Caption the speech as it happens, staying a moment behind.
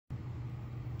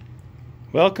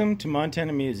Welcome to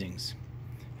Montana Musings.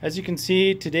 As you can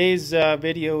see, today's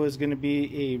video is going to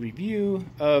be a review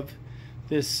of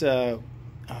this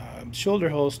shoulder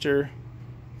holster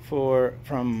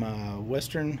from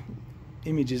Western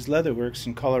Images Leatherworks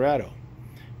in Colorado.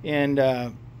 And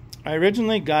I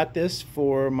originally got this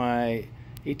for my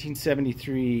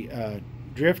 1873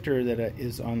 drifter that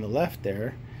is on the left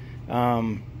there.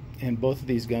 And both of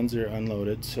these guns are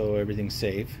unloaded, so everything's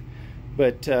safe.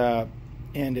 But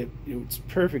and it's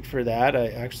perfect for that. I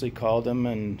actually called them,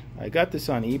 and I got this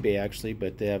on eBay actually,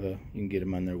 but they have you can get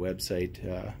them on their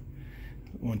website.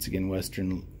 Once again,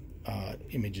 Western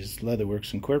Images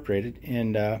Leatherworks Incorporated,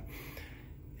 and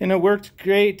it worked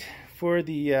great for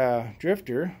the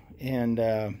drifter, and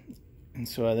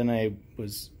so then I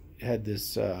had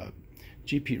this Ruger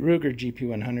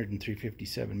GP100 and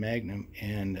 357 Magnum,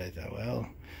 and I thought, well,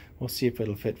 we'll see if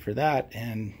it'll fit for that,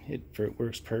 and it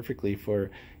works perfectly for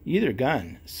either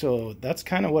gun. So that's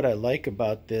kind of what I like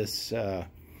about this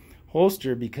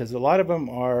holster, because a lot of them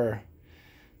are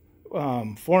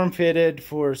form-fitted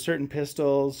for certain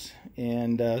pistols,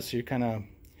 and so you're kind of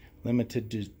limited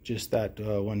to just that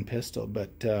one pistol.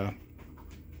 But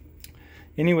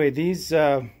anyway, this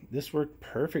worked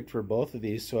perfect for both of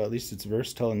these, so at least it's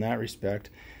versatile in that respect.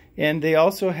 And they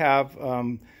also have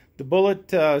the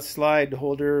bullet slide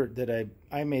holder that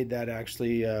I made that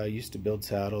actually. Used to build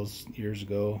saddles years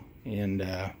ago, and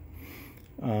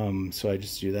so I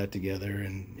just threw that together,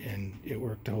 and it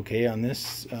worked okay on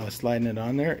this, sliding it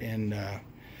on there. And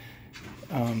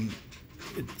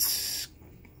it's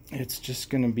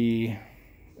just going to be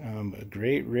a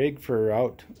great rig for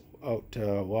out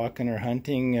walking or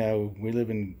hunting. We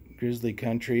live in grizzly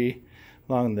country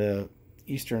along the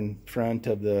eastern front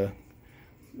of the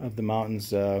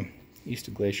mountains, east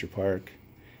of Glacier Park.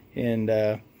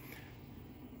 And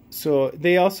so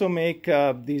they also make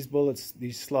these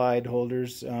slide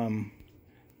holders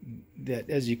that,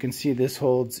 as you can see, this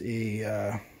holds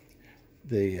the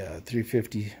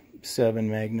 357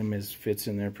 Magnum fits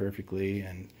in there perfectly,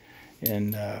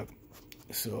 and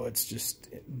so it's just,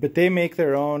 but they make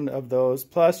their own of those.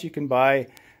 Plus you can buy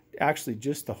actually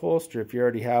just the holster if you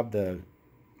already have the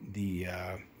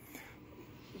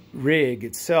rig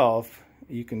itself.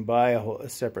 You can buy a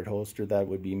separate holster that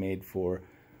would be made for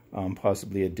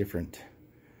possibly a different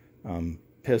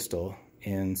pistol,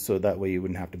 and so that way you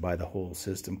wouldn't have to buy the whole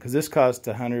system, because this cost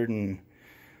I think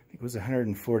it was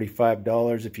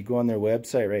 $145. If you go on their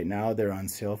website right now, they're on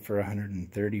sale for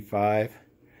 $135.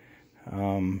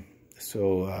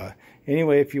 So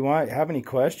anyway, if you have any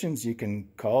questions, you can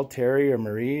call Terry or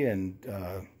Marie, and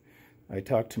I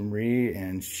talked to Marie,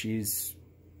 and she's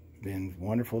been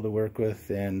wonderful to work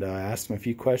with, and I asked them a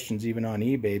few questions even on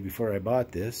eBay before I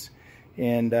bought this,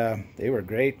 and they were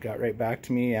great, got right back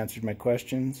to me, answered my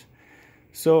questions.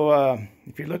 So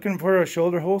if you're looking for a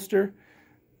shoulder holster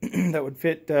that would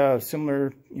fit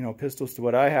similar pistols to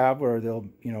what I have, or they'll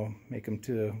make them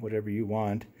to whatever you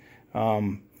want,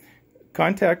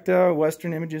 contact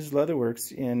Western Images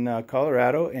Leatherworks in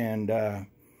Colorado, and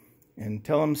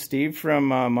tell them Steve from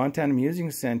Montana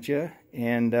Musings sent you.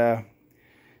 And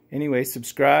anyway,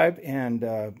 subscribe, and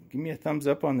give me a thumbs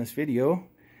up on this video,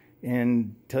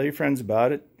 and tell your friends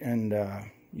about it. And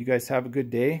you guys have a good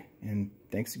day, and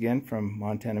thanks again from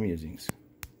Montana Musings.